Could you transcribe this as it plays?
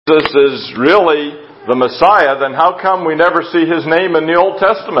Jesus is really the Messiah, then how come we never see His name in the Old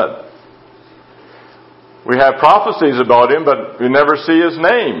Testament? We have prophecies about Him, but we never see His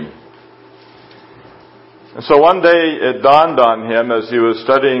name. And so one day it dawned on him as he was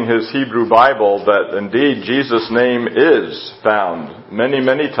studying his Hebrew Bible that indeed Jesus' name is found many,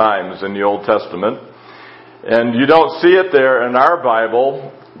 many times in the Old Testament. And you don't see it there in our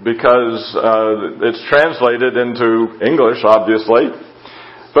Bible because it's translated into English, obviously.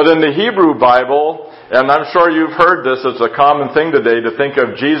 But in the Hebrew Bible, and I'm sure you've heard this, it's a common thing today to think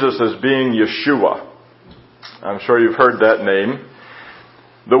of Jesus as being Yeshua. I'm sure you've heard that name.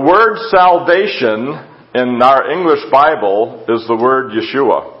 The word salvation in our English Bible is the word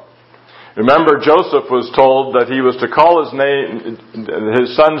Yeshua. Remember, Joseph was told that he was to call his name,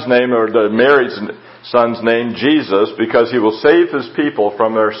 his son's name, or the Mary's son's name, Jesus, because he will save his people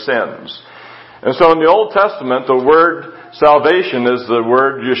from their sins. And so in the Old Testament, the word salvation is the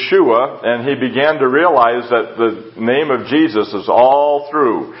word Yeshua, and he began to realize that the name of Jesus is all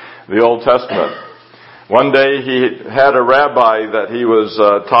through the Old Testament. One day he had a rabbi that he was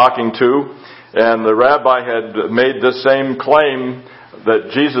talking to, and the rabbi had made this same claim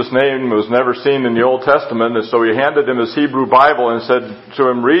that Jesus' name was never seen in the Old Testament, and so he handed him his Hebrew Bible and said to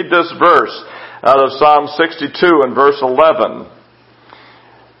him, read this verse out of Psalm 62 and verse 11.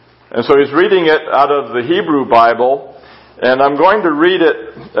 And so he's reading it out of the Hebrew Bible, and I'm going to read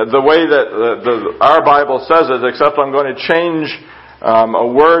it the way that our Bible says it, except I'm going to change a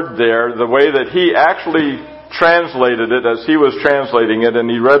word there, the way that he actually translated it as he was translating it, and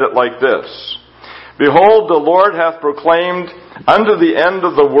he read it like this. Behold, the Lord hath proclaimed unto the end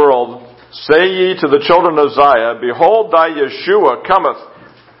of the world, say ye to the children of Zion, behold, thy Yeshua cometh.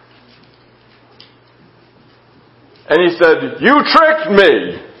 And he said, you tricked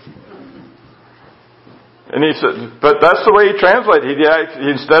me. And he said, but that's the way he translated.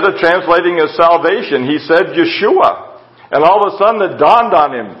 Instead of translating as salvation, he said Yeshua. And all of a sudden it dawned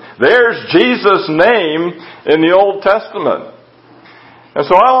on him, there's Jesus' name in the Old Testament. And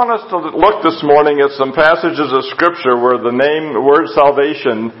so I want us to look this morning at some passages of Scripture where the word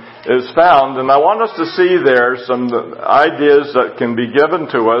salvation is found, and I want us to see there some ideas that can be given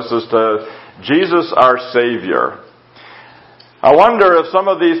to us as to Jesus our Savior. I wonder if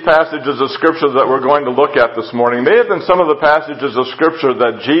some of these passages of Scripture that we're going to look at this morning may have been some of the passages of Scripture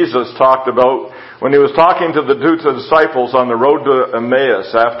that Jesus talked about when he was talking to the two disciples on the road to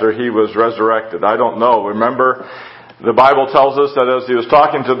Emmaus after he was resurrected. I don't know. Remember, the Bible tells us that as he was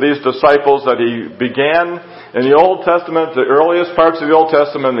talking to these disciples that he began in the Old Testament, the earliest parts of the Old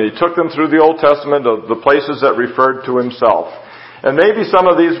Testament, and he took them through the Old Testament of the places that referred to himself. And maybe some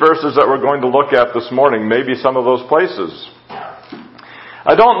of these verses that we're going to look at this morning, maybe some of those places.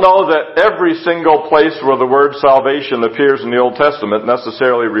 I don't know that every single place where the word salvation appears in the Old Testament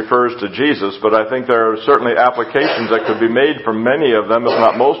necessarily refers to Jesus, but I think there are certainly applications that could be made from many of them, if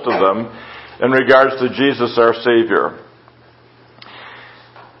not most of them, in regards to Jesus our Savior.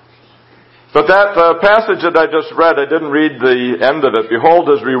 But that passage that I just read, I didn't read the end of it. Behold,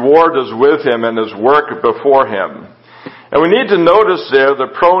 his reward is with him and his work before him. And we need to notice there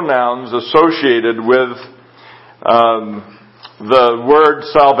the pronouns associated with the word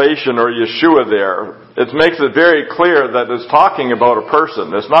salvation or Yeshua there. It makes it very clear that it's talking about a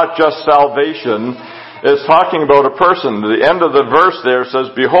person. It's not just salvation. It's talking about a person. The end of the verse there says,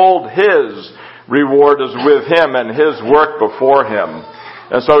 behold, his reward is with him and his work before him.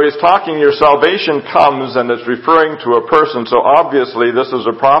 And so he's talking, your salvation comes, and it's referring to a person. So obviously this is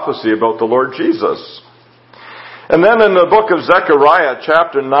a prophecy about the Lord Jesus. And then in the book of Zechariah,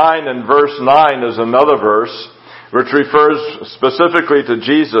 chapter 9 and verse 9 is another verse which refers specifically to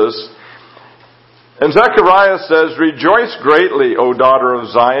Jesus. And Zechariah says, rejoice greatly, O daughter of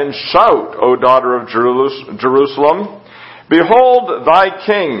Zion. Shout, O daughter of Jerusalem. Behold, thy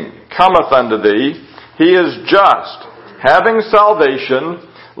king cometh unto thee. He is just, having salvation,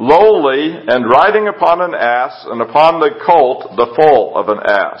 lowly, and riding upon an ass, and upon the colt, the foal of an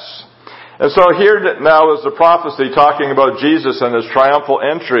ass. And so here now is the prophecy talking about Jesus and his triumphal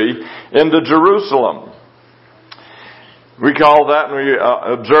entry into Jerusalem. We call that and we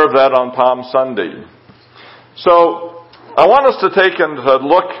observe that on Palm Sunday. So I want us to take and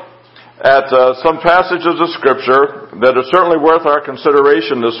look at some passages of Scripture that are certainly worth our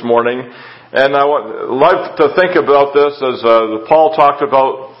consideration this morning. And I would like to think about this as Paul talked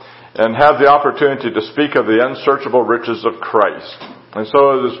about and have the opportunity to speak of the unsearchable riches of Christ. And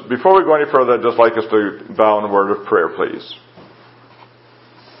so before we go any further, I'd just like us to bow in a word of prayer, please.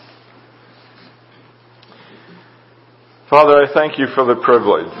 Father, I thank you for the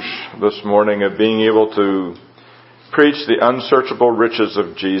privilege this morning of being able to preach the unsearchable riches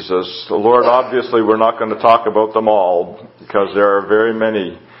of Jesus. Lord, obviously we're not going to talk about them all because there are very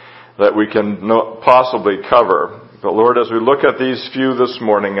many that we can possibly cover. But Lord, as we look at these few this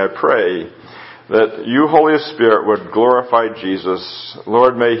morning, I pray that you, Holy Spirit, would glorify Jesus.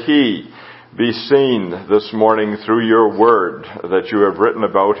 Lord, may He be seen this morning through your word that you have written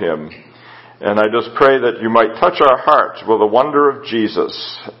about Him. And I just pray that you might touch our hearts with the wonder of Jesus.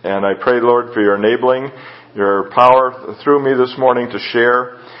 And I pray, Lord, for your enabling, your power through me this morning to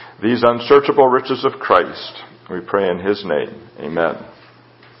share these unsearchable riches of Christ. We pray in His name. Amen.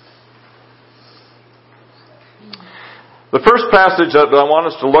 The first passage that I want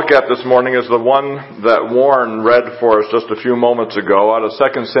us to look at this morning is the one that Warren read for us just a few moments ago out of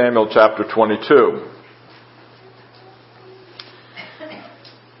 2 Samuel chapter 22.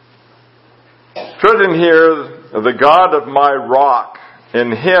 Written here, the God of my rock,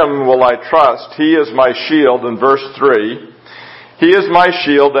 in Him will I trust. He is my shield, in verse 3. He is my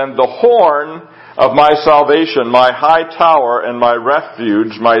shield and the horn of my salvation, my high tower and my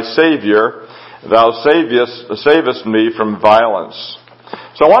refuge, my Savior. Thou savest me from violence.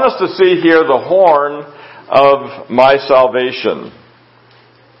 So I want us to see here the horn of my salvation.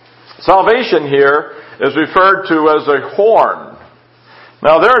 Salvation here is referred to as a horn.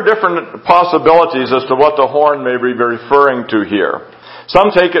 Now there are different possibilities as to what the horn may be referring to here.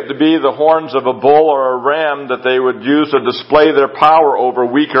 Some take it to be the horns of a bull or a ram that they would use to display their power over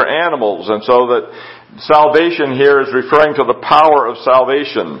weaker animals. And so that salvation here is referring to the power of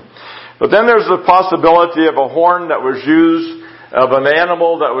salvation. But then there's the possibility of a horn that was used, of an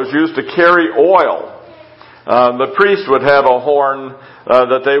animal that was used to carry oil. The priest would have a horn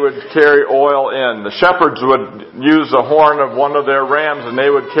that they would carry oil in. The shepherds would use a horn of one of their rams and they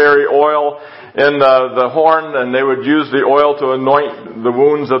would carry oil in the horn and they would use the oil to anoint the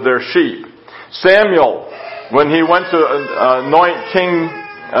wounds of their sheep. Samuel, when he went to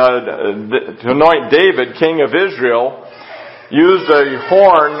anoint David, king of Israel, used a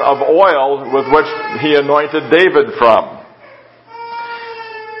horn of oil with which he anointed David from.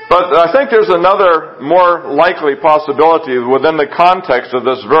 But I think there's another more likely possibility within the context of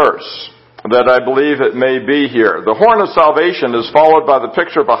this verse that I believe it may be here. The horn of salvation is followed by the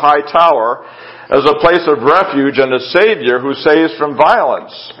picture of a high tower as a place of refuge and a Savior who saves from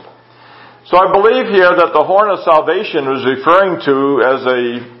violence. So I believe here that the horn of salvation is referring to as a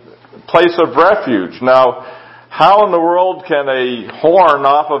place of refuge. Now, how in the world can a horn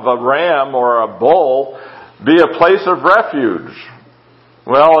off of a ram or a bull be a place of refuge?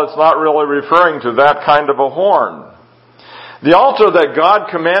 Well, it's not really referring to that kind of a horn. The altar that God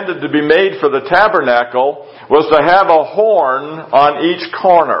commanded to be made for the tabernacle was to have a horn on each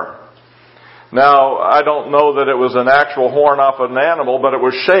corner. Now, I don't know that it was an actual horn off an animal, but it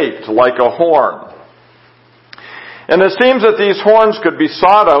was shaped like a horn. And it seems that these horns could be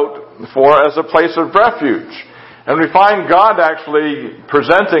sought out for as a place of refuge. And we find God actually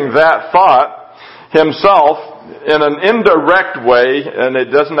presenting that thought Himself in an indirect way, and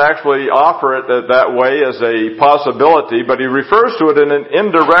it doesn't actually offer it that way as a possibility, but He refers to it in an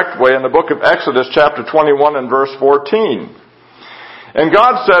indirect way in the book of Exodus chapter 21 and verse 14. And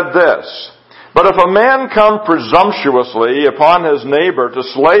God said this, "But if a man come presumptuously upon his neighbor to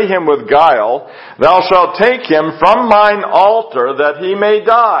slay him with guile, thou shalt take him from mine altar that he may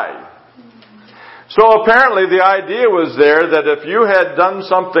die." So apparently the idea was there that if you had done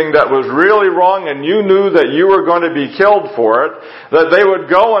something that was really wrong and you knew that you were going to be killed for it, that they would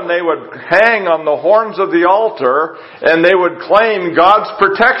go and they would hang on the horns of the altar and they would claim God's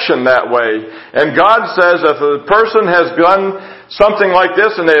protection that way. And God says if a person has done something like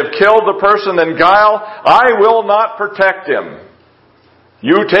this and they have killed the person in guile, I will not protect him.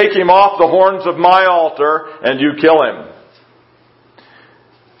 You take him off the horns of my altar and you kill him.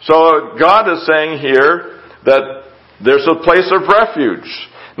 So God is saying here that there's a place of refuge.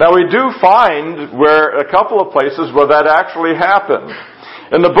 Now we do find a couple of places where that actually happened.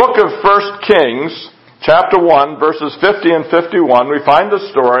 In the book of 1 Kings, chapter 1, verses 50 and 51, we find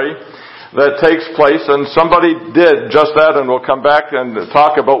a story that takes place, and somebody did just that, and we'll come back and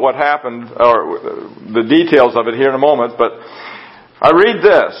talk about what happened, or the details of it here in a moment, but I read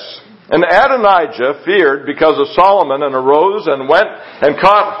this. "And Adonijah feared because of Solomon and arose and went and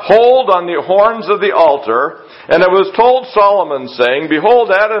caught hold on the horns of the altar. And it was told Solomon, saying,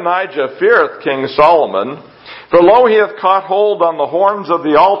 Behold, Adonijah feareth King Solomon. For lo, he hath caught hold on the horns of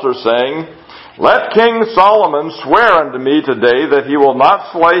the altar, saying, Let King Solomon swear unto me today that he will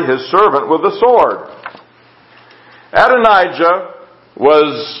not slay his servant with the sword." Adonijah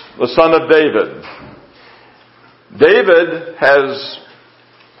was the son of David. David has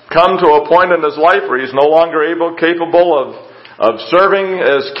come to a point in his life where he's no longer capable of serving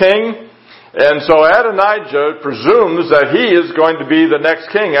as king. And so Adonijah presumes that he is going to be the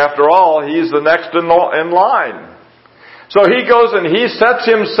next king. After all, he's the next in line. So he goes and he sets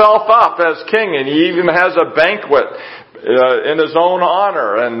himself up as king, and he even has a banquet in his own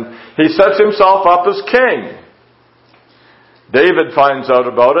honor, and he sets himself up as king. David finds out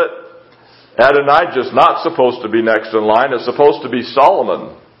about it. Adonijah's not supposed to be next in line. It's supposed to be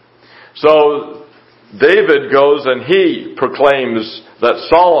Solomon. So David goes and he proclaims that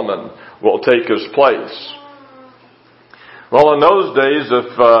Solomon will take his place. Well, in those days,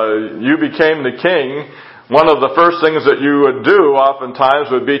 if you became the king, one of the first things that you would do oftentimes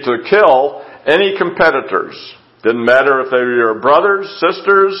would be to kill any competitors. Didn't matter if they were your brothers,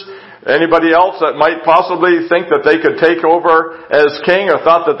 sisters, anybody else that might possibly think that they could take over as king or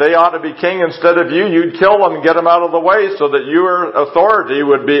thought that they ought to be king instead of you. You'd kill them and get them out of the way so that your authority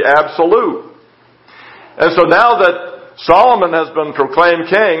would be absolute. And so now that Solomon has been proclaimed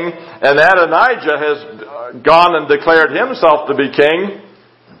king, and Adonijah has gone and declared himself to be king,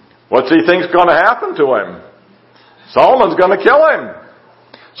 what's he think's going to happen to him? Solomon's going to kill him.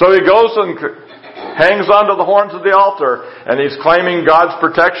 So he goes and hangs onto the horns of the altar, and he's claiming God's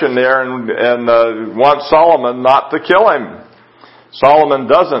protection there and wants Solomon not to kill him. Solomon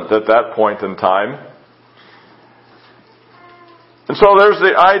doesn't at that point in time. And so there's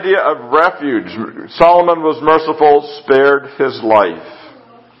the idea of refuge. Solomon was merciful, spared his life.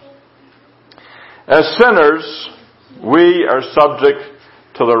 As sinners, we are subject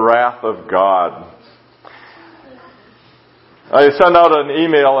to the wrath of God. I sent out an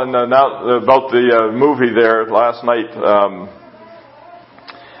email about the movie there last night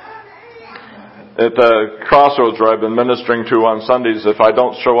at the Crossroads where I've been ministering to on Sundays. If I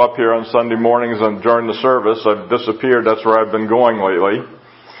don't show up here on Sunday mornings and during the service, I've disappeared. That's where I've been going lately.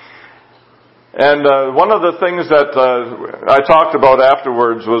 And one of the things that I talked about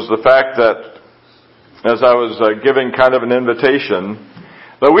afterwards was the fact that, as I was giving kind of an invitation,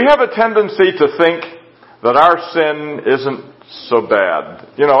 that we have a tendency to think that our sin isn't so bad.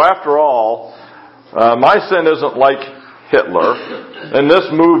 You know, after all, my sin isn't like Hitler. In this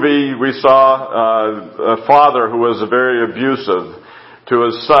movie, we saw a father who was very abusive to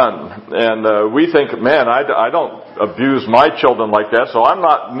his son. And we think, man, I don't abuse my children like that, so I'm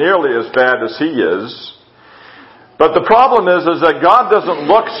not nearly as bad as he is. But the problem is that God doesn't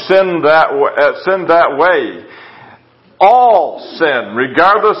look at sin that way. All sin,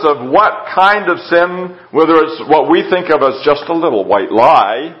 regardless of what kind of sin, whether it's what we think of as just a little white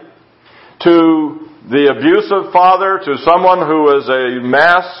lie, to the abusive father, to someone who is a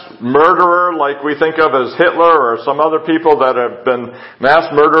mass murderer like we think of as Hitler or some other people that have been mass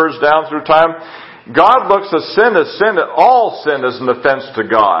murderers down through time, God looks at sin as sin. All sin is an offense to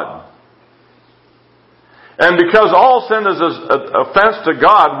God. And because all sin is an offense to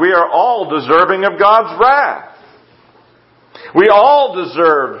God, we are all deserving of God's wrath. We all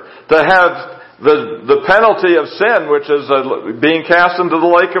deserve to have the penalty of sin, which is being cast into the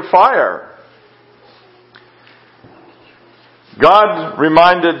lake of fire. God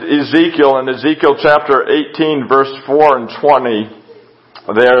reminded Ezekiel in Ezekiel chapter 18, verse 4 and 20,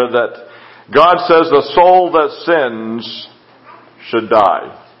 there that God says the soul that sins should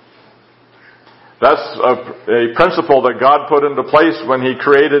die. That's a principle that God put into place when He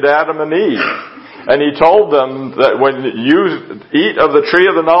created Adam and Eve. And He told them that when you eat of the tree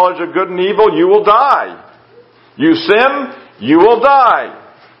of the knowledge of good and evil, you will die. You sin, you will die.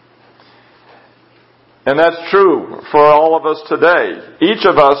 And that's true for all of us today. Each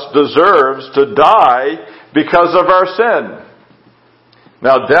of us deserves to die because of our sin.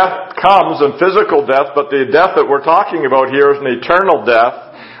 Now, death comes in physical death, but the death that we're talking about here is an eternal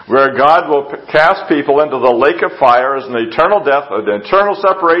death, where God will cast people into the lake of fire as an eternal death, an eternal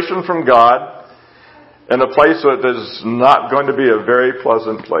separation from God, in a place that is not going to be a very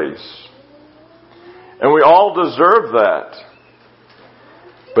pleasant place. And we all deserve that.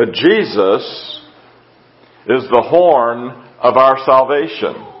 But Jesus is the horn of our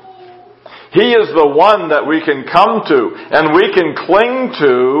salvation. He is the one that we can come to and we can cling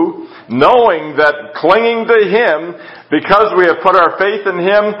to, knowing that clinging to Him, because we have put our faith in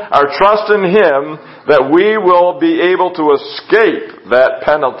Him, our trust in Him, that we will be able to escape that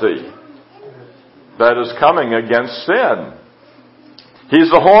penalty that is coming against sin.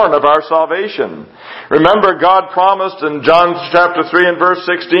 He's the horn of our salvation. Remember, God promised in John chapter 3 and verse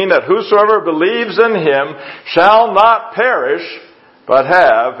 16 that whosoever believes in Him shall not perish, but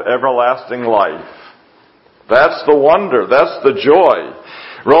have everlasting life. That's the wonder. That's the joy.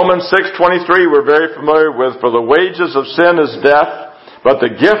 Romans 6:23 we're very familiar with. For the wages of sin is death, But the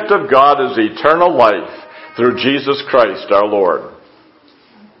gift of God is eternal life through Jesus Christ our Lord.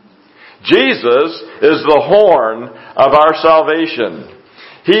 Jesus is the horn of our salvation.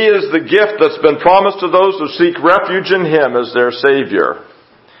 He is the gift that's been promised to those who seek refuge in Him as their Savior.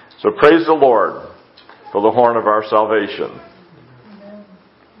 So praise the Lord for the horn of our salvation.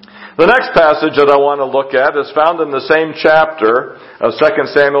 The next passage that I want to look at is found in the same chapter of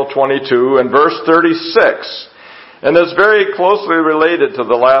 2 Samuel 22 and verse 36. And it's very closely related to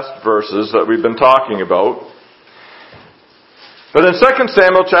the last verses that we've been talking about. But in 2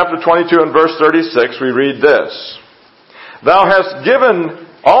 Samuel chapter 22 and verse 36, we read this. Thou hast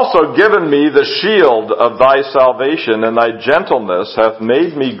also given me the shield of thy salvation, and thy gentleness hath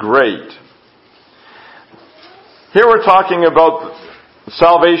made me great. Here we're talking about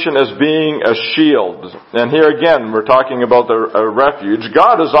salvation as being a shield. And here again, we're talking about a refuge.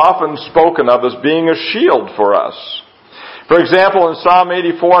 God is often spoken of as being a shield for us. For example, in Psalm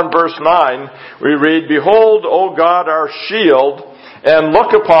 84 and verse 9, we read, Behold, O God, our shield, and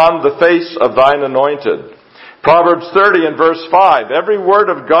look upon the face of thine anointed. Proverbs 30 and verse 5, Every word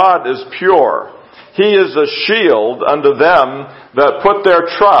of God is pure. He is a shield unto them that put their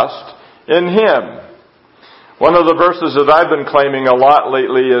trust in Him. One of the verses that I've been claiming a lot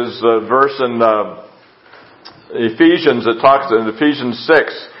lately is a verse in Ephesians. It talks in Ephesians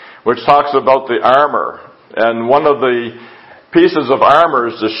 6, which talks about the armor. And one of the pieces of armor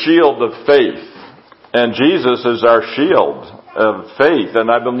is the shield of faith. And Jesus is our shield of faith. And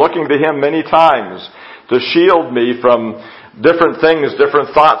I've been looking to Him many times to shield me from different things,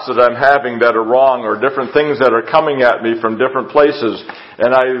 different thoughts that I'm having that are wrong, or different things that are coming at me from different places.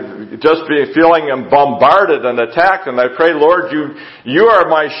 And I just be feeling bombarded and attacked, and I pray, Lord, you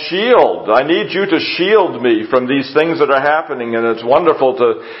are my shield. I need you to shield me from these things that are happening. And it's wonderful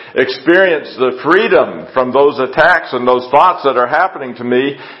to experience the freedom from those attacks and those thoughts that are happening to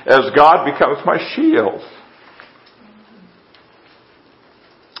me as God becomes my shield.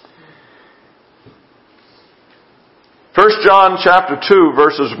 1 John chapter 2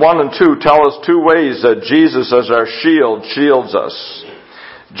 verses 1 and 2 tell us two ways that Jesus as our shield shields us.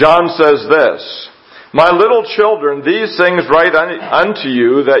 John says this, My little children, these things write unto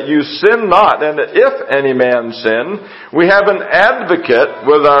you that you sin not, and if any man sin, we have an advocate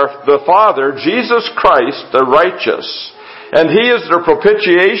with the Father, Jesus Christ the righteous. And He is the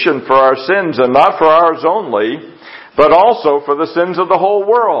propitiation for our sins, and not for ours only, but also for the sins of the whole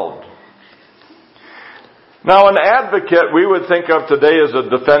world. Now, an advocate we would think of today as a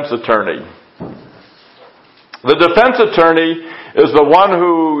defense attorney. The defense attorney is the one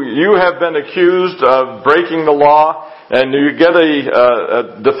who you have been accused of breaking the law, and you get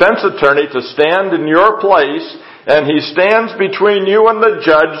a defense attorney to stand in your place, and he stands between you and the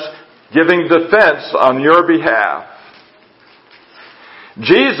judge giving defense on your behalf.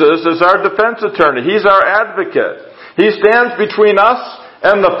 Jesus is our defense attorney. He's our advocate. He stands between us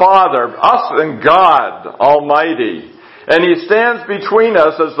and the Father, us and God Almighty. And He stands between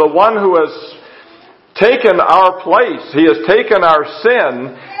us as the one who has taken our place. He has taken our sin,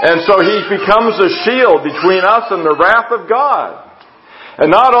 and so He becomes a shield between us and the wrath of God.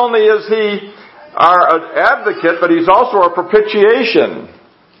 And not only is He our advocate, but He's also our propitiation.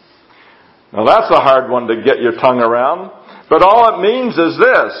 Now that's a hard one to get your tongue around. But all it means is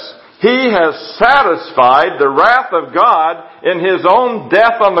this. He has satisfied the wrath of God in His own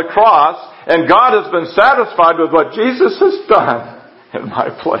death on the cross, and God has been satisfied with what Jesus has done in my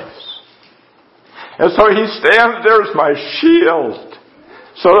place. And so He stands there as my shield,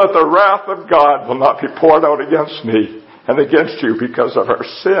 so that the wrath of God will not be poured out against me and against you because of our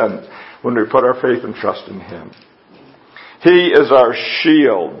sin when we put our faith and trust in Him. He is our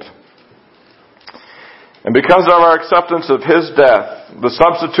shield. And because of our acceptance of His death, the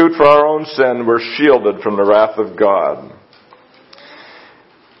substitute for our own sin, we're shielded from the wrath of God.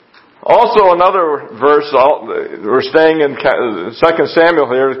 Also another verse, we're staying in 2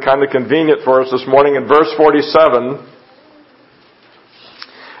 Samuel here, it's kind of convenient for us this morning, in verse 47.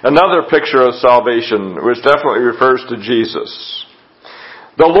 Another picture of salvation, which definitely refers to Jesus.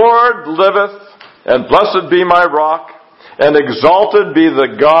 The Lord liveth, and blessed be my rock, and exalted be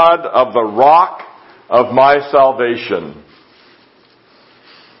the God of the rock of my salvation.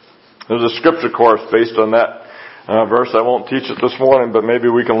 There's a scripture course based on that verse. I won't teach it this morning, but maybe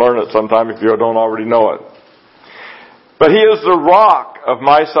we can learn it sometime if you don't already know it. But He is the rock of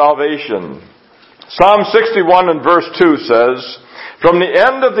my salvation. Psalm 61 and verse 2 says, From the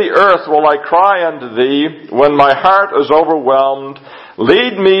end of the earth will I cry unto Thee, when my heart is overwhelmed.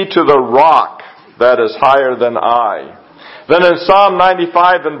 Lead me to the rock that is higher than I. Then in Psalm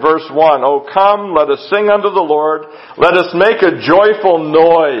 95 and verse 1, "O come, let us sing unto the Lord. Let us make a joyful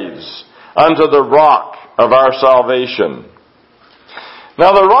noise unto the rock of our salvation."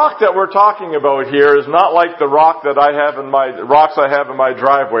 Now the rock that we're talking about here is not like the rock that I have in my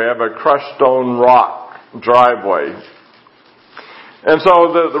driveway. I have a crushed stone rock driveway. And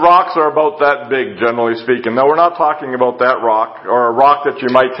so the rocks are about that big, generally speaking. No, we're not talking about that rock, or a rock that you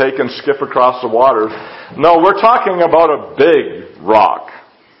might take and skip across the water. No, we're talking about a big rock.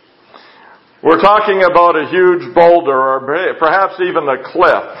 We're talking about a huge boulder, or perhaps even a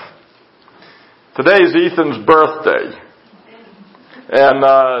cliff. Today's Ethan's birthday. And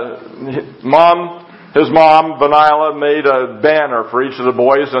his mom, Vanilla, made a banner for each of the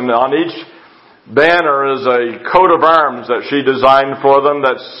boys, and on each banner is a coat of arms that she designed for them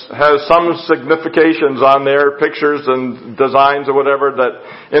that has some significations on there, pictures and designs or whatever, that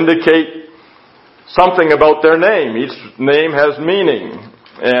indicate something about their name. Each name has meaning.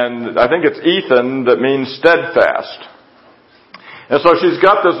 And I think it's Ethan that means steadfast. And so she's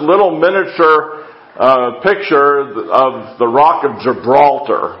got this little miniature picture of the Rock of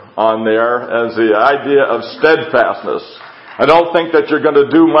Gibraltar on there as the idea of steadfastness. I don't think that you're going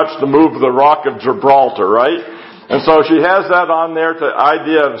to do much to move the Rock of Gibraltar, right? And so she has that on there. The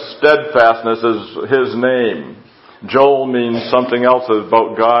idea of steadfastness is his name. Joel means something else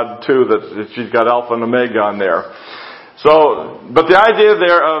about God too, that she's got Alpha and Omega on there. So, but the idea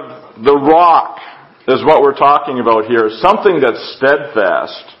there of the rock is what we're talking about here. Something that's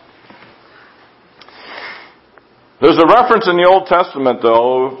steadfast. There's a reference in the Old Testament,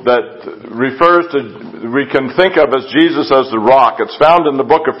 though, that refers to, we can think of as Jesus as the rock. It's found in the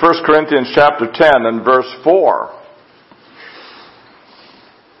book of 1 Corinthians chapter 10 and verse 4.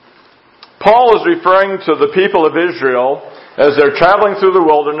 Paul is referring to the people of Israel as they're traveling through the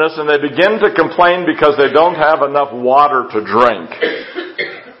wilderness, and they begin to complain because they don't have enough water to drink.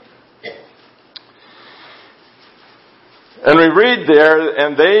 And we read there,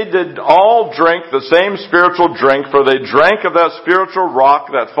 "And they did all drink the same spiritual drink, for they drank of that spiritual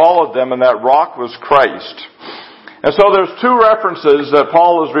rock that followed them, and that rock was Christ." And so there's two references that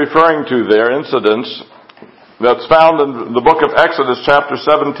Paul is referring to there, incidents, that's found in the book of Exodus chapter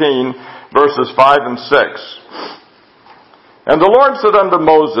 17, verses 5 and 6. "And the Lord said unto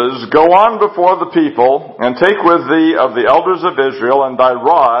Moses, Go on before the people, and take with thee of the elders of Israel, and thy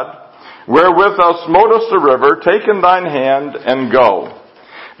rod, wherewith thou smotest the river, take in thine hand, and go.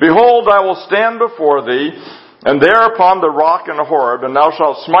 Behold, I will stand before thee, and there upon the rock in Horeb, and thou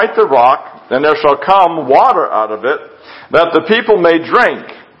shalt smite the rock, and there shall come water out of it, that the people may drink.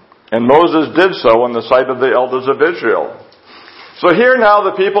 And Moses did so in the sight of the elders of Israel." So here now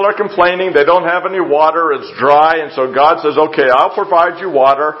the people are complaining, they don't have any water, it's dry, and so God says, "Okay, I'll provide you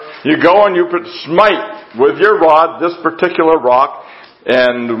water. You go and you smite with your rod this particular rock."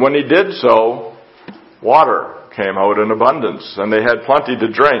 And when he did so, water came out in abundance, and they had plenty to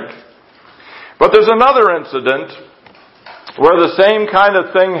drink. But there's another incident where the same kind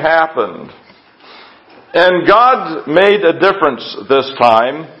of thing happened. And God made a difference this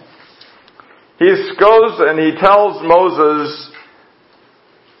time. He goes and he tells Moses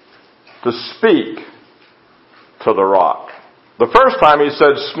to speak to the rock. The first time he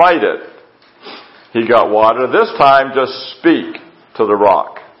said, "Smite it." He got water. This time, just speak to the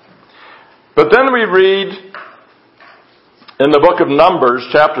rock. But then we read in the book of Numbers,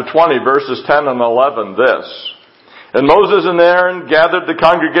 chapter 20, verses 10 and 11, this. "And Moses and Aaron gathered the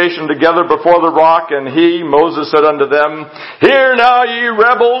congregation together before the rock, and Moses said unto them, Hear now, ye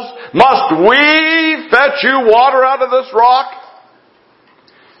rebels, must we fetch you water out of this rock?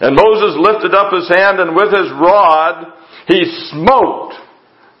 And Moses lifted up his hand, and with his rod he smote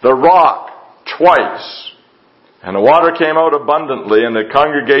the rock twice. And the water came out abundantly, and the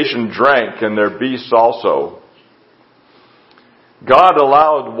congregation drank, and their beasts also." God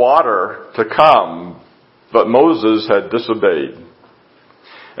allowed water to come, but Moses had disobeyed.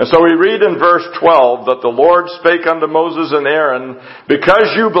 And so we read in verse 12 that the Lord spake unto Moses and Aaron,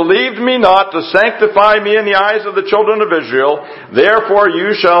 "Because you believed me not to sanctify me in the eyes of the children of Israel, therefore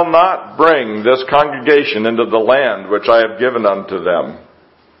you shall not bring this congregation into the land which I have given unto them."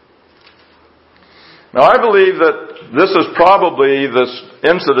 Now I believe that this is probably this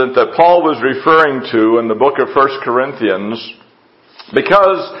incident that Paul was referring to in the book of 1 Corinthians,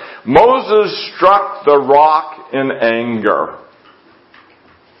 because Moses struck the rock in anger.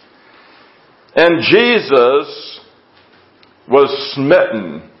 And Jesus was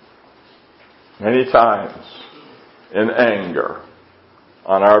smitten many times in anger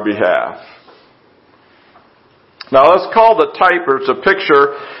on our behalf. Now let's call the type, or it's a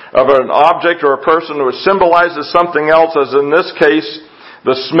picture of an object or a person which symbolizes something else, as in this case,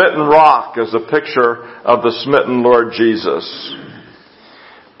 the smitten rock is a picture of the smitten Lord Jesus.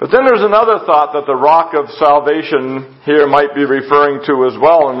 But then there's another thought that the rock of salvation here might be referring to as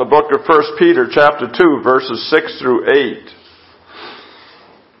well in the book of 1 Peter chapter 2, verses 6 through 8.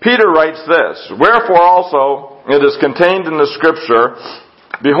 Peter writes this, "Wherefore also it is contained in the Scripture,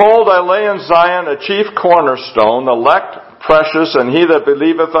 Behold, I lay in Zion a chief cornerstone, elect, precious, and he that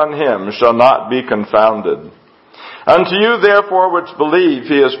believeth on him shall not be confounded. Unto you therefore which believe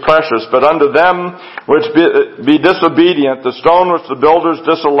he is precious, but unto them which be disobedient, the stone which the builders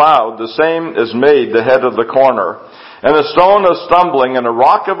disallowed, the same is made the head of the corner, and a stone of stumbling and a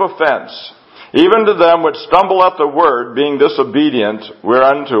rock of offense, even to them which stumble at the word, being disobedient,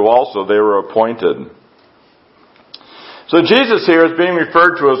 whereunto also they were appointed." So Jesus here is being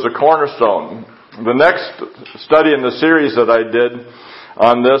referred to as the cornerstone. The next study in the series that I did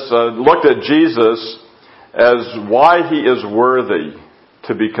on this looked at Jesus as why he is worthy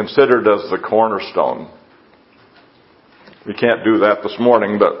to be considered as the cornerstone. We can't do that this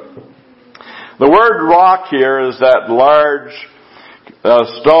morning, but the word rock here is that large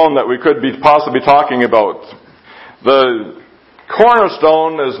stone that we could be possibly talking about. The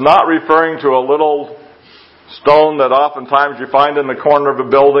cornerstone is not referring to a little stone that oftentimes you find in the corner of a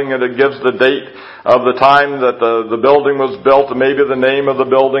building, and it gives the date of the time that the building was built and maybe the name of the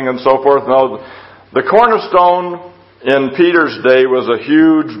building and so forth. No, the cornerstone in Peter's day was a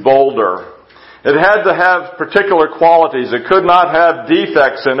huge boulder. It had to have particular qualities. It could not have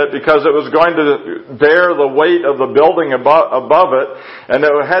defects in it because it was going to bear the weight of the building above it, and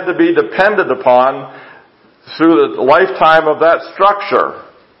it had to be depended upon through the lifetime of that structure.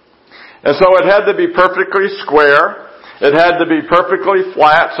 And so it had to be perfectly square. It had to be perfectly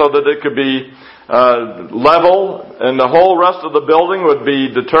flat so that it could be level, and the whole rest of the building would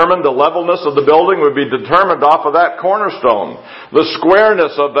be determined, the levelness of the building would be determined off of that cornerstone. The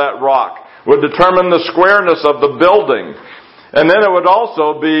squareness of that rock would determine the squareness of the building. And then it would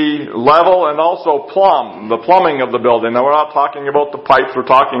also be level and also plumb, the plumbing of the building. Now we're not talking about the pipes, we're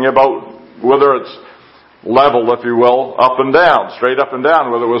talking about whether it's level, if you will, up and down, straight up and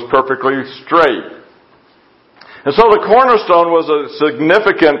down, whether it was perfectly straight. And so the cornerstone was a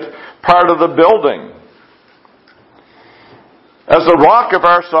significant part of the building. As the rock of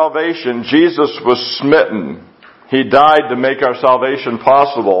our salvation, Jesus was smitten. He died to make our salvation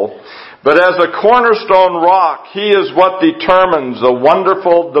possible. But as a cornerstone rock, He is what determines the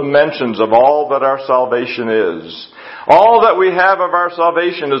wonderful dimensions of all that our salvation is. All that we have of our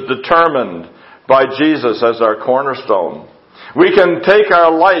salvation is determined by Jesus as our cornerstone. We can take our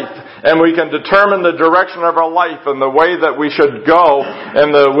life and we can determine the direction of our life and the way that we should go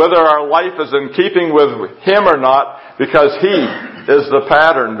and whether our life is in keeping with Him or not, because He is the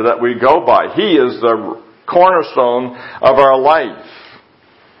pattern that we go by. He is the cornerstone of our life.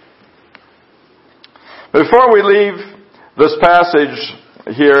 Before we leave this passage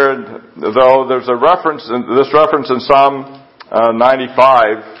here, though, there's a reference in Psalm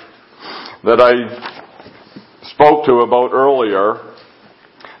 95 that I spoke to about earlier.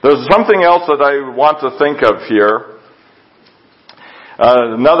 There's something else that I want to think of here.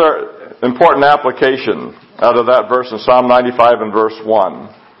 Another important application out of that verse in Psalm 95 and verse 1.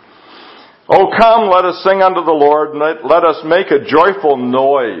 "O come, let us sing unto the Lord, let us make a joyful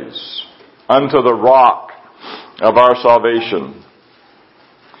noise unto the rock of our salvation."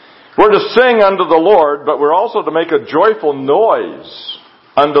 We're to sing unto the Lord, but we're also to make a joyful noise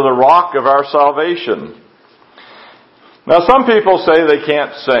unto the rock of our salvation. Now, some people say they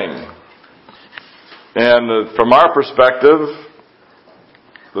can't sing. And from our perspective,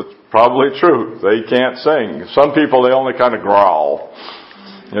 that's probably true. They can't sing. Some people, they only kind of growl.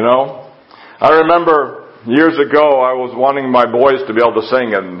 You know? I remember years ago, I was wanting my boys to be able to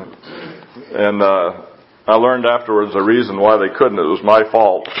sing, and I learned afterwards the reason why they couldn't. It was my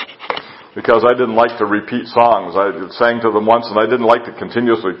fault. Because I didn't like to repeat songs. I sang to them once and I didn't like to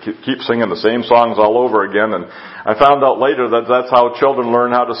continuously keep singing the same songs all over again. And I found out later that that's how children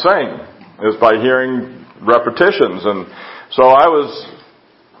learn how to sing, is by hearing repetitions. And so I was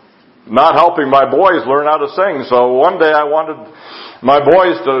not helping my boys learn how to sing. So one day I wanted my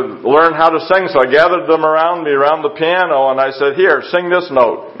boys to learn how to sing. So I gathered them around me, around the piano, and I said, "Here, sing this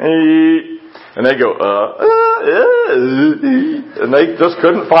note." And they go, and they just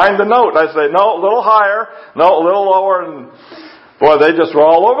couldn't find the note. I say, "No, a little higher. No, a little lower." And boy, they just were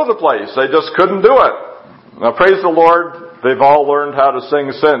all over the place. They just couldn't do it. Now, praise the Lord, they've all learned how to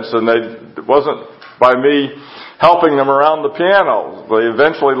sing since, and it wasn't by me helping them around the piano. They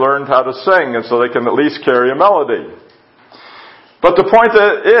eventually learned how to sing, and so they can at least carry a melody. But the point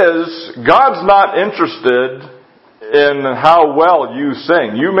is, God's not interested in how well you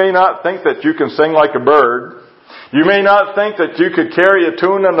sing. You may not think that you can sing like a bird. You may not think that you could carry a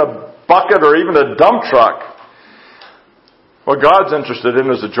tune in a bucket or even a dump truck. What God's interested in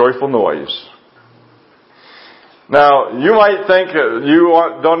is a joyful noise. Now, you might think you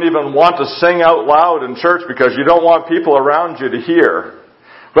don't even want to sing out loud in church because you don't want people around you to hear.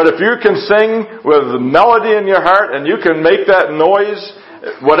 But if you can sing with melody in your heart and you can make that noise,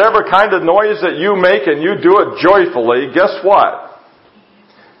 whatever kind of noise that you make, and you do it joyfully, guess what?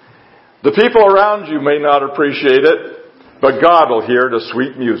 The people around you may not appreciate it, but God will hear the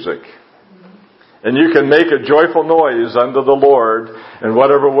sweet music. And you can make a joyful noise unto the Lord in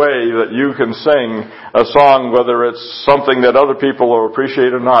whatever way that you can sing a song, whether it's something that other people will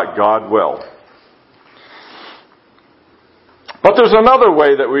appreciate or not, God will. But there's other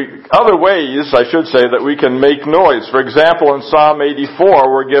ways, that we can make noise. For example, in Psalm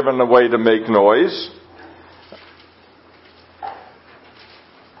 84, we're given a way to make noise.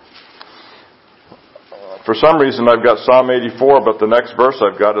 For some reason, I've got Psalm 84, but the next verse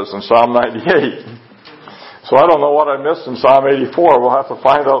I've got is in Psalm 98. So I don't know what I missed in Psalm 84. We'll have to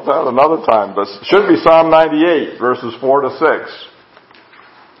find out that another time. But it should be Psalm 98, verses 4 to 6.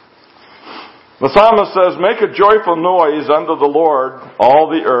 The psalmist says, "Make a joyful noise unto the Lord, all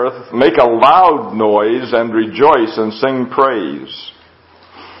the earth. Make a loud noise and rejoice and sing praise.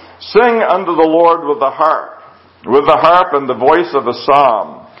 Sing unto the Lord with the harp and the voice of a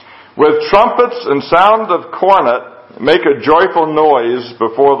psalm. With trumpets and sound of cornet, make a joyful noise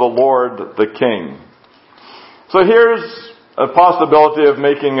before the Lord the King." So here's a possibility of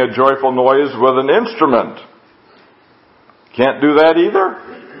making a joyful noise with an instrument. Can't do that either?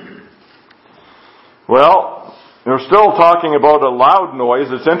 Well, we're still talking about a loud noise.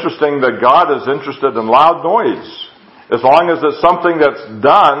 It's interesting that God is interested in loud noise, as long as it's something that's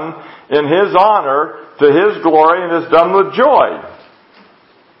done in His honor, to His glory, and is done with joy.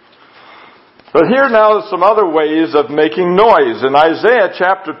 But here now is some other ways of making noise. In Isaiah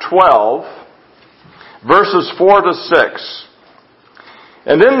chapter 12, verses 4 to 6.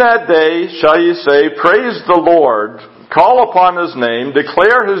 "And in that day shall ye say, Praise the Lord, call upon His name,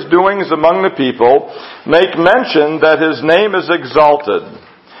 declare His doings among the people, make mention that His name is exalted.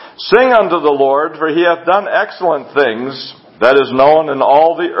 Sing unto the Lord, for He hath done excellent things, that is known in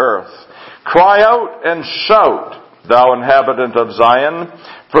all the earth. Cry out and shout, thou inhabitant of Zion,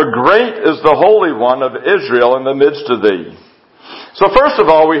 for great is the Holy One of Israel in the midst of thee." So first of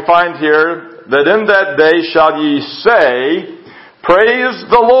all, we find here that in that day shall ye say, Praise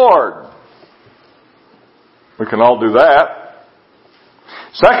the Lord. We can all do that.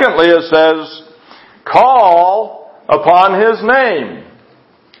 Secondly, it says, Call upon His name.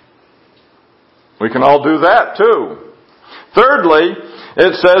 We can all do that too. Thirdly,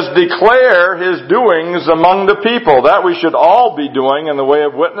 it says, Declare His doings among the people. That we should all be doing in the way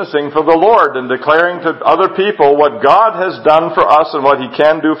of witnessing for the Lord and declaring to other people what God has done for us and what He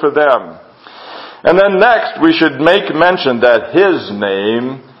can do for them. And then next, we should make mention that His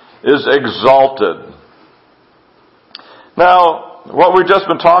name is exalted. Now, what we've just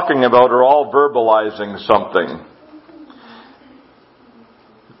been talking about are all verbalizing something.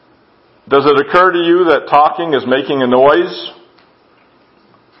 Does it occur to you that talking is making a noise?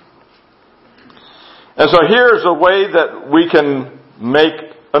 And so here's a way that we can make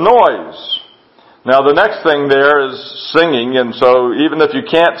a noise. Now the next thing there is singing, and so even if you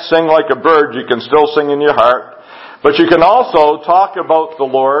can't sing like a bird, you can still sing in your heart. But you can also talk about the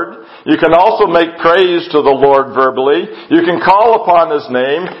Lord. You can also make praise to the Lord verbally. You can call upon His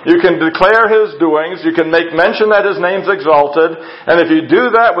name. You can declare His doings. You can make mention that His name's exalted. And if you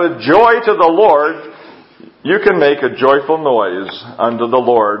do that with joy to the Lord, you can make a joyful noise unto the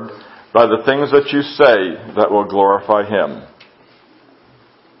Lord by the things that you say that will glorify Him.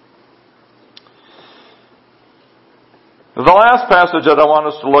 The last passage that I want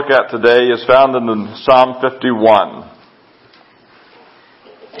us to look at today is found in Psalm 51.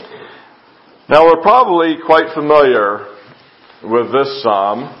 Now we're probably quite familiar with this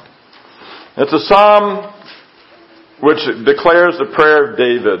psalm. It's a psalm which declares the prayer of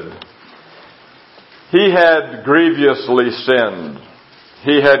David. He had grievously sinned.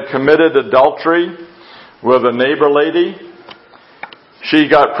 He had committed adultery with a neighbor lady. She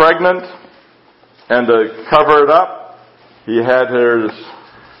got pregnant, and to cover it up, he had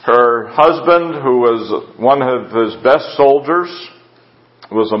her husband, who was one of his best soldiers,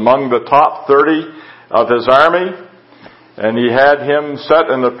 was among the top 30 of his army, And he had him set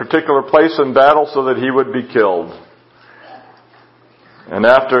in a particular place in battle so that he would be killed. And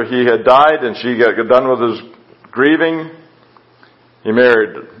after he had died and she got done with his grieving, he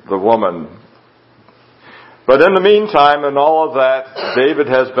married the woman. But in the meantime, in all of that, David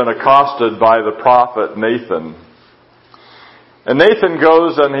has been accosted by the prophet Nathan. And Nathan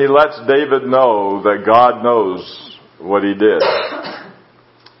goes and he lets David know that God knows what he did.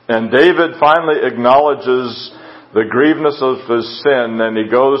 And David finally acknowledges the grievousness of his sin, and he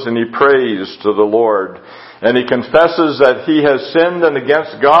goes and he prays to the Lord. And he confesses that he has sinned, and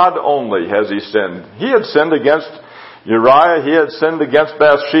against God only has he sinned. He had sinned against Uriah, he had sinned against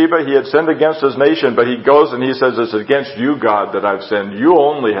Bathsheba, he had sinned against his nation, but he goes and he says, it's against you, God, that I've sinned. You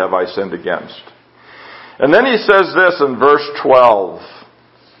only have I sinned against. And then he says this in verse 12.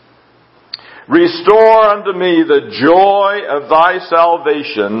 Restore unto me the joy of thy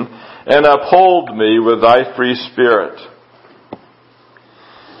salvation, and uphold me with thy free spirit.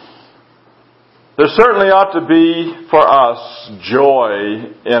 There certainly ought to be for us joy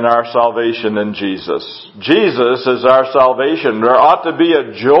in our salvation in Jesus. Jesus is our salvation. There ought to be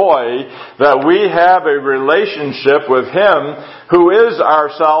a joy that we have a relationship with Him who is our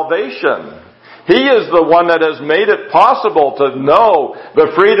salvation. He is the one that has made it possible to know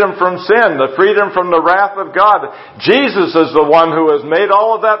the freedom from sin, the freedom from the wrath of God. Jesus is the one who has made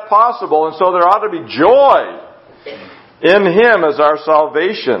all of that possible, and so there ought to be joy in Him as our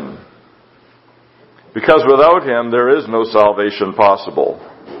salvation. Because without Him, there is no salvation possible.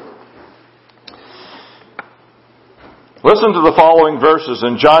 Listen to the following verses.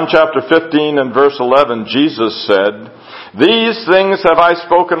 In John chapter 15 and verse 11, Jesus said, These things have I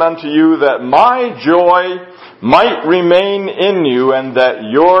spoken unto you, that my joy might remain in you, and that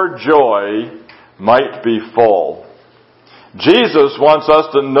your joy might be full. Jesus wants us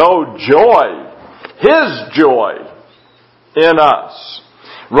to know joy, His joy in us.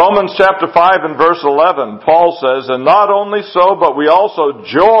 Romans chapter 5 and verse 11, Paul says, And not only so, but we also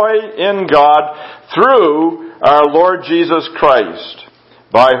joy in God through our Lord Jesus Christ,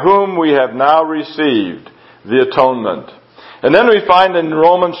 by whom we have now received the atonement. And then we find in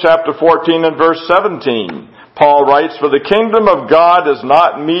Romans chapter 14 and verse 17, Paul writes, For the kingdom of God is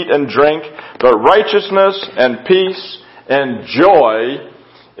not meat and drink, but righteousness and peace and joy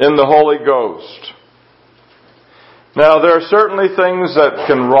in the Holy Ghost. Now, there are certainly things that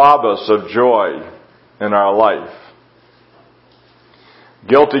can rob us of joy in our life.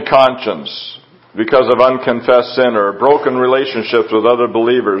 Guilty conscience because of unconfessed sin or broken relationships with other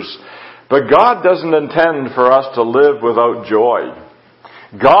believers. But God doesn't intend for us to live without joy.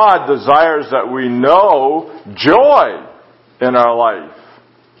 God desires that we know joy in our life.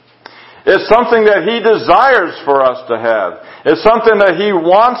 It's something that He desires for us to have. It's something that He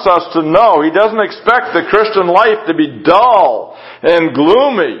wants us to know. He doesn't expect the Christian life to be dull and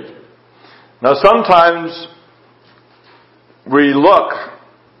gloomy. Now sometimes we look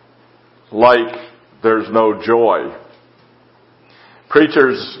like there's no joy.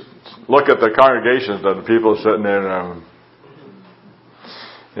 Preachers look at the congregations and the people sitting there and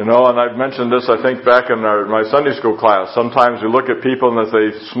and I've mentioned this, I think, back in my Sunday school class. Sometimes we look at people and if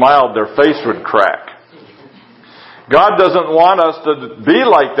they smiled, their face would crack. God doesn't want us to be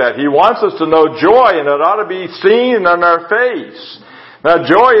like that. He wants us to know joy, and it ought to be seen on our face. Now,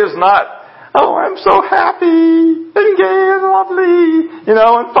 joy is not, oh, I'm so happy and gay and lovely,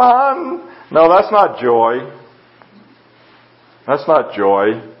 and fun. No, that's not joy. That's not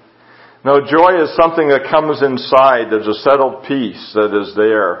joy. No, joy is something that comes inside. There's a settled peace that is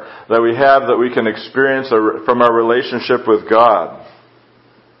there, that we have, that we can experience from our relationship with God.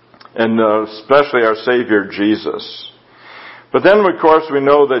 And especially our Savior, Jesus. But then, of course, we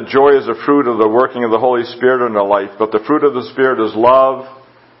know that joy is a fruit of the working of the Holy Spirit in our life. But the fruit of the Spirit is love,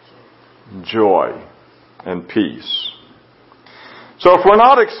 joy, and peace. So if we're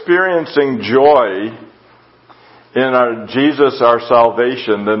not experiencing joy in our Jesus, our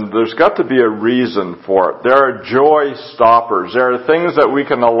salvation, then there's got to be a reason for it. There are joy stoppers. There are things that we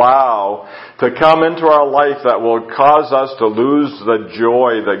can allow to come into our life that will cause us to lose the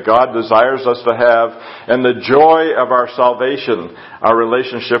joy that God desires us to have, and the joy of our salvation, our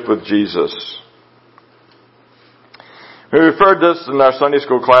relationship with Jesus. We referred this in our Sunday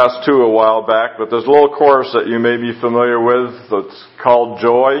school class too a while back, but there's a little chorus that you may be familiar with that's called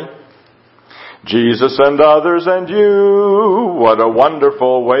Joy. Jesus and others and you, what a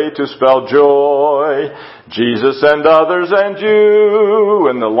wonderful way to spell joy. Jesus and others and you,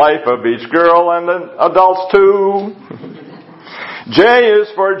 in the life of each girl and adults too. J is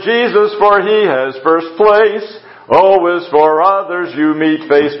for Jesus, for He has first place. O is for others you meet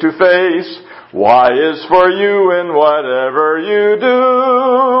face to face. Y is for you in whatever you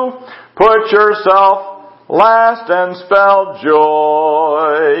do. Put yourself last and spell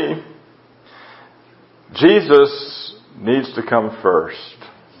joy. Jesus needs to come first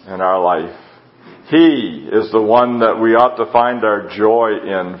in our life. He is the one that we ought to find our joy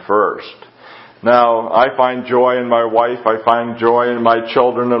in first. Now, I find joy in my wife, I find joy in my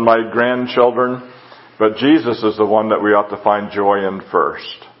children and my grandchildren, but Jesus is the one that we ought to find joy in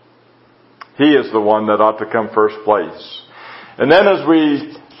first. He is the one that ought to come first place. And then as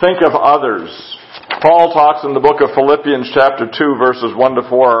we think of others, Paul talks in the book of Philippians chapter 2 verses 1 to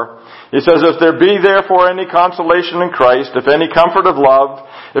 4. He says, if there be therefore any consolation in Christ, if any comfort of love,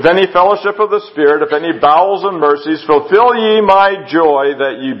 if any fellowship of the Spirit, if any bowels and mercies, fulfill ye my joy,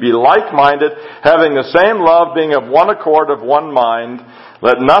 that ye be like-minded, having the same love, being of one accord, of one mind.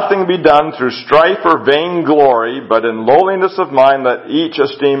 Let nothing be done through strife or vainglory, but in lowliness of mind let each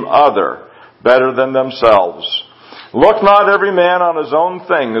esteem other better than themselves. Look not every man on his own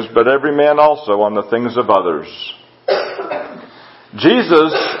things, but every man also on the things of others.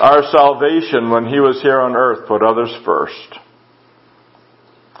 Jesus, our salvation, when He was here on earth, put others first.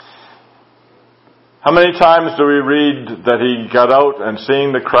 How many times do we read that He got out and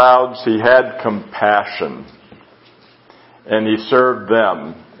seeing the crowds, He had compassion and He served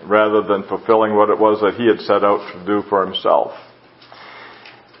them rather than fulfilling what it was that He had set out to do for Himself?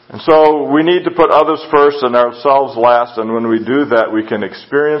 And so we need to put others first and ourselves last, and when we do that, we can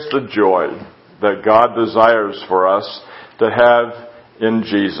experience the joy that God desires for us to have in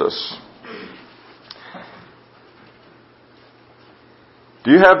Jesus.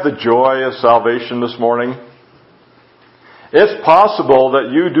 Do you have the joy of salvation this morning? It's possible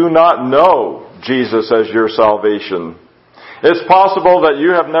that you do not know Jesus as your salvation. It's possible that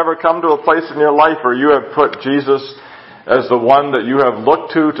you have never come to a place in your life where you have put Jesus as the one that you have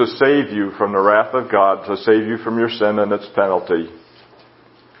looked to save you from the wrath of God, to save you from your sin and its penalty.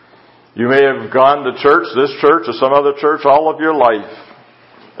 You may have gone to church, this church or some other church, all of your life.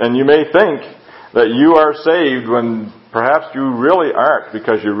 And you may think that you are saved when perhaps you really aren't,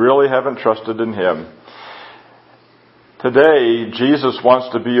 because you really haven't trusted in Him. Today, Jesus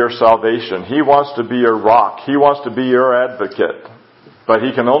wants to be your salvation. He wants to be your rock. He wants to be your advocate. But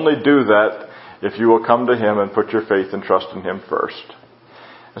He can only do that if you will come to Him and put your faith and trust in Him first.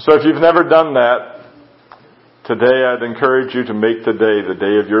 And so if you've never done that, today I'd encourage you to make today the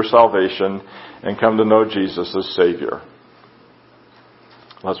day of your salvation and come to know Jesus as Savior.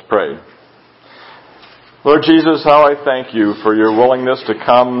 Let's pray. Lord Jesus, how I thank You for Your willingness to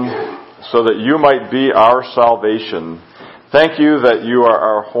come so that You might be our salvation. Thank You that You are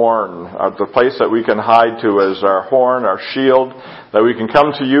our horn, the place that we can hide to as our horn, our shield, that we can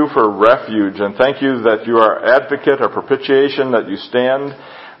come to You for refuge. And thank You that You are our advocate, our propitiation, that You stand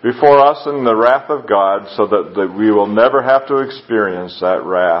before us in the wrath of God so that we will never have to experience that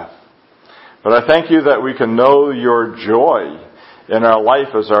wrath. But I thank You that we can know Your joy in our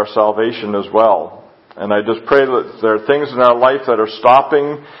life as our salvation as well. And I just pray that there are things in our life that are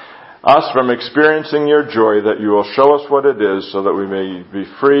stopping us from experiencing Your joy, that You will show us what it is so that we may be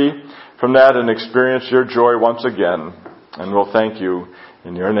free from that and experience Your joy once again. And we'll thank You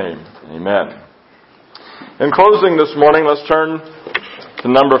in Your name. Amen. In closing this morning, let's turn to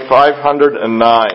number 509.